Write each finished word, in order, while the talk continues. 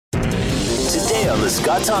Today on The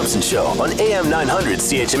Scott Thompson Show on AM 900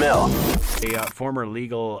 CHML. A former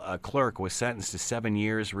legal clerk was sentenced to 7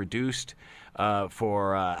 years, reduced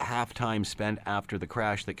for half time spent after the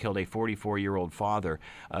crash that killed a 44-year-old father.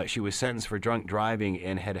 She was sentenced for drunk driving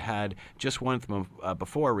and had just one month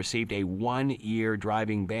before received a 1-year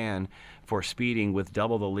driving ban for speeding with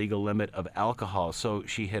double the legal limit of alcohol. So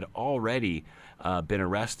she had already been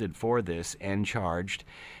arrested for this and charged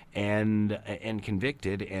and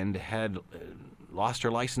convicted and had lost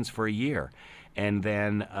her license for a year. And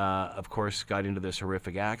then, of course, got into this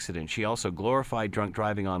horrific accident. She also glorified drunk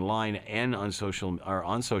driving online and on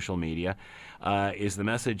social media. Is the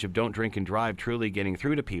message of don't drink and drive truly getting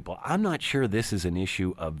through to people? I'm not sure this is an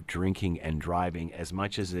issue of drinking and driving as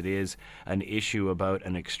much as it is an issue about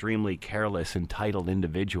an extremely careless, entitled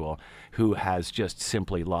individual who has just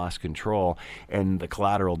simply lost control, and the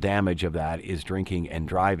collateral damage of that is drinking and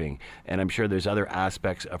driving. And I'm sure there's other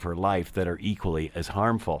aspects of her life that are equally as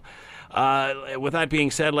harmful. With that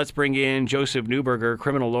being said, let's bring in Joseph Neuberger,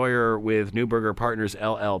 criminal lawyer with Neuberger Partners,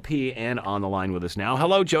 LLP, and on the line with us now.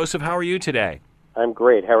 Hello, Joseph. How are you today? I'm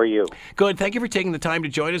great. How are you? Good. Thank you for taking the time to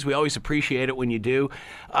join us. We always appreciate it when you do.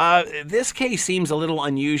 This case seems a little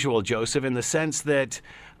unusual, Joseph, in the sense that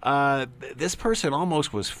this person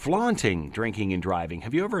almost was flaunting drinking and driving.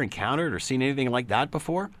 Have you ever encountered or seen anything like that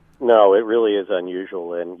before? No, it really is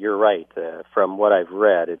unusual, and you're right. From what I've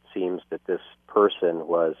read, it seems that this person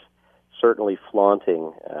was certainly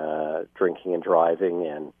flaunting drinking and driving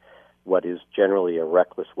and what is generally a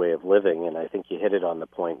reckless way of living. And I think you hit it on the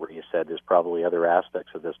point where you said there's probably other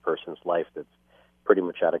aspects of this person's life that's pretty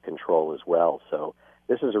much out of control as well. So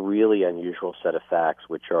this is a really unusual set of facts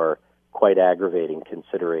which are quite aggravating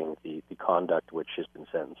considering the conduct which has been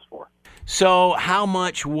sentenced for. So how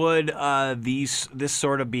much would this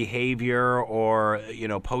sort of behavior or,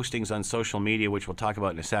 postings on social media, which we'll talk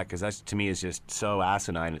about in a sec, because that to me is just so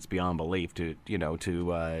asinine, it's beyond belief to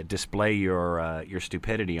display your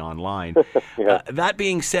stupidity online. Yeah. That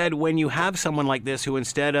being said, when you have someone like this who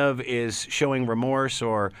instead of is showing remorse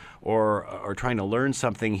or trying to learn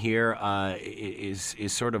something here,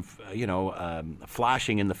 is sort of,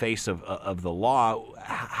 flashing in the face of the law,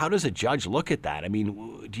 how does a judge look at that? I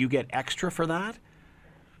mean, do you get extra for that?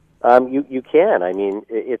 You can. I mean,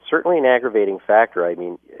 it's certainly an aggravating factor. I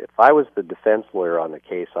mean, if I was the defense lawyer on the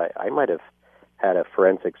case, I might have had a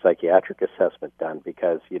forensic psychiatric assessment done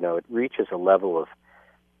because, it reaches a level of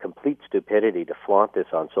complete stupidity to flaunt this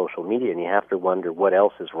on social media, and you have to wonder what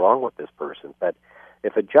else is wrong with this person. But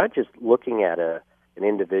if a judge is looking at an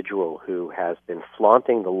individual who has been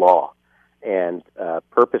flaunting the law and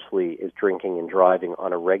purposely is drinking and driving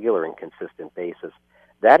on a regular and consistent basis,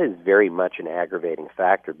 that is very much an aggravating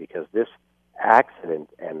factor because this accident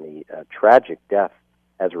and the tragic death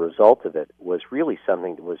as a result of it was really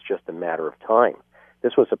something that was just a matter of time.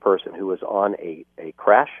 This was a person who was on a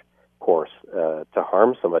crash course to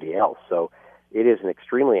harm somebody else. So it is an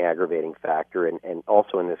extremely aggravating factor. And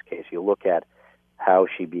also in this case, you look at how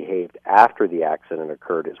she behaved after the accident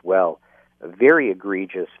occurred as well. Very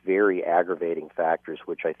egregious, very aggravating factors,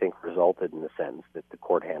 which I think resulted in the sentence that the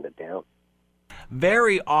court handed down.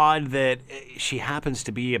 Very odd that she happens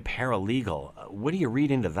to be a paralegal. What do you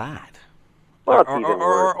read into that? Well,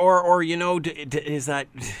 is that,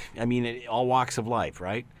 all walks of life,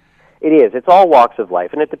 right? It is. It's all walks of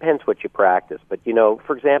life, and it depends what you practice. But,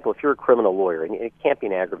 for example, if you're a criminal lawyer, and it can't be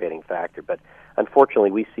an aggravating factor, but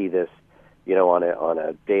unfortunately we see this, on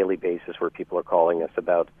a daily basis where people are calling us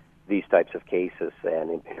about these types of cases and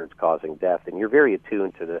impairments causing death, and you're very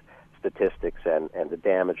attuned to the statistics and the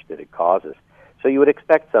damage that it causes. So you would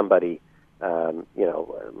expect somebody,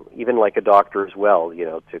 even like a doctor as well,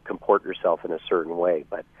 to comport yourself in a certain way.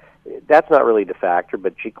 But that's not really the factor,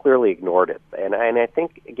 but she clearly ignored it. And I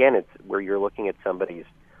think, again, it's where you're looking at somebody's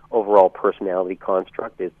overall personality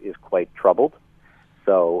construct is quite troubled.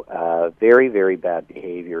 So very, very bad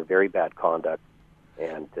behavior, very bad conduct.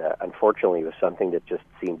 And unfortunately, it was something that just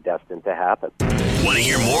seemed destined to happen. Want to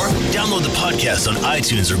hear more? Download the podcast on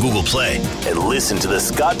iTunes or Google Play and listen to The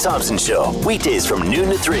Scott Thompson Show weekdays from noon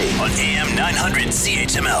to 3 on AM 900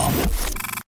 CHML.